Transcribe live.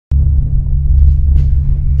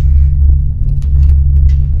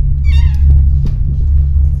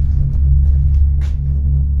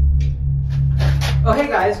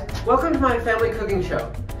guys, welcome to my family cooking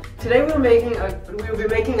show. Today we will be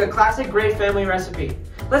making a classic great family recipe.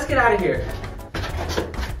 Let's get out of here.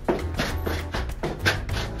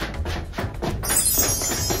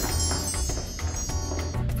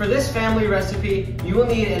 For this family recipe, you will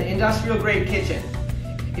need an industrial grade kitchen.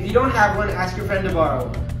 If you don't have one, ask your friend to borrow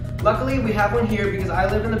one. Luckily, we have one here because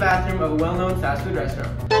I live in the bathroom of a well-known fast food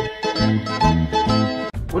restaurant.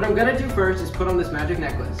 What I'm gonna do first is put on this magic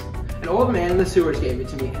necklace. An old man in the sewers gave it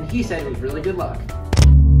to me, and he said it was really good luck.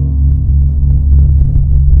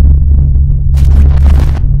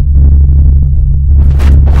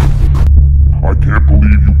 I can't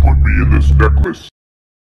believe you put me in this necklace.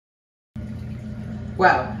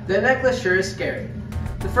 Wow, the necklace sure is scary.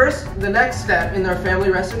 The next step in our family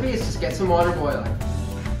recipe is to get some water boiling.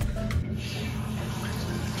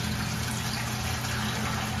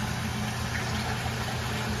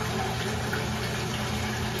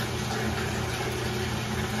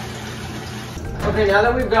 Okay, now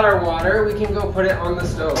that we've got our water, we can go put it on the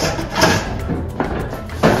stove.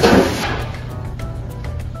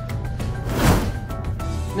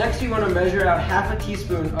 Next, you want to measure out half a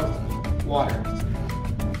teaspoon of water.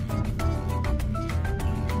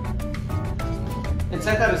 And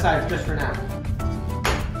set that aside just for now.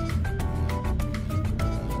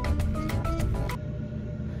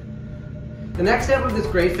 The next step of this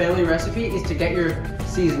great family recipe is to get your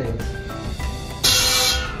seasonings.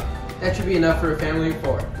 That should be enough for a family of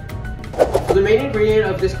 4. For the main ingredient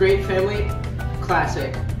of this great family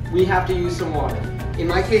classic, we have to use some water. In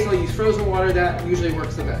my case, I'll use frozen water. That usually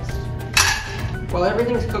works the best. While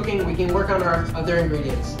everything's cooking, we can work on our other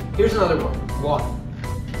ingredients. Here's another one, water.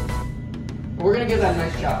 We're gonna give that a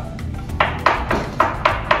nice chop.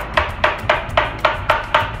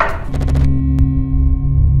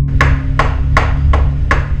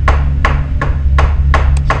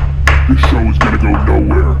 This show is gonna go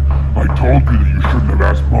nowhere. I told you that you shouldn't have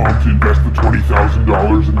asked Mom to invest the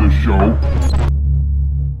 $20,000 in this show.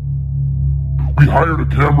 We hired a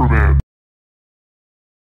cameraman.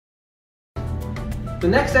 The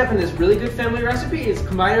next step in this really good family recipe is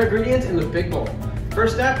combine our ingredients in the big bowl.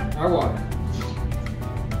 First step, our water.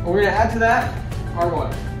 And we're gonna add to that our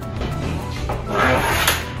water.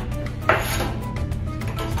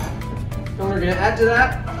 And we're gonna add to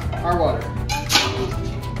that our water.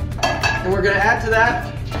 And we're gonna add to that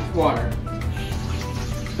water.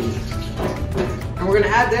 And we're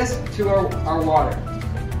gonna add this to our water.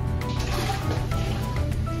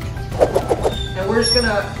 And we're just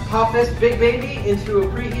gonna pop this big baby into a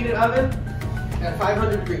preheated oven at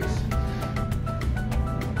 500 degrees.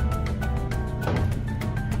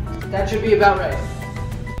 That should be about right.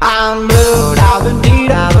 I'm blue,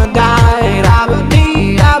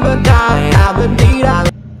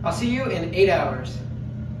 I'll see you in 8 hours.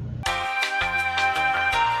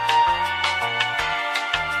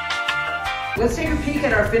 Let's take a peek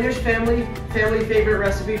at our finished family favorite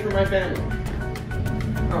recipe for my family.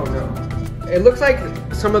 Oh no. It looks like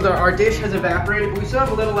some of our dish has evaporated, but we still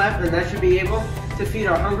have a little left, and that should be able to feed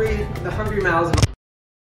the hungry mouths.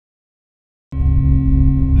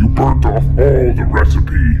 You burnt off all the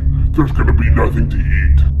recipe. There's gonna be nothing to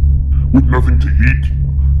eat. With nothing to eat,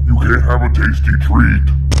 you can't have a tasty treat.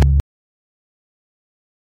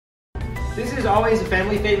 This is always a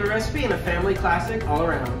family favorite recipe and a family classic all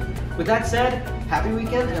around. With that said, happy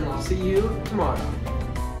weekend, and I'll see you tomorrow.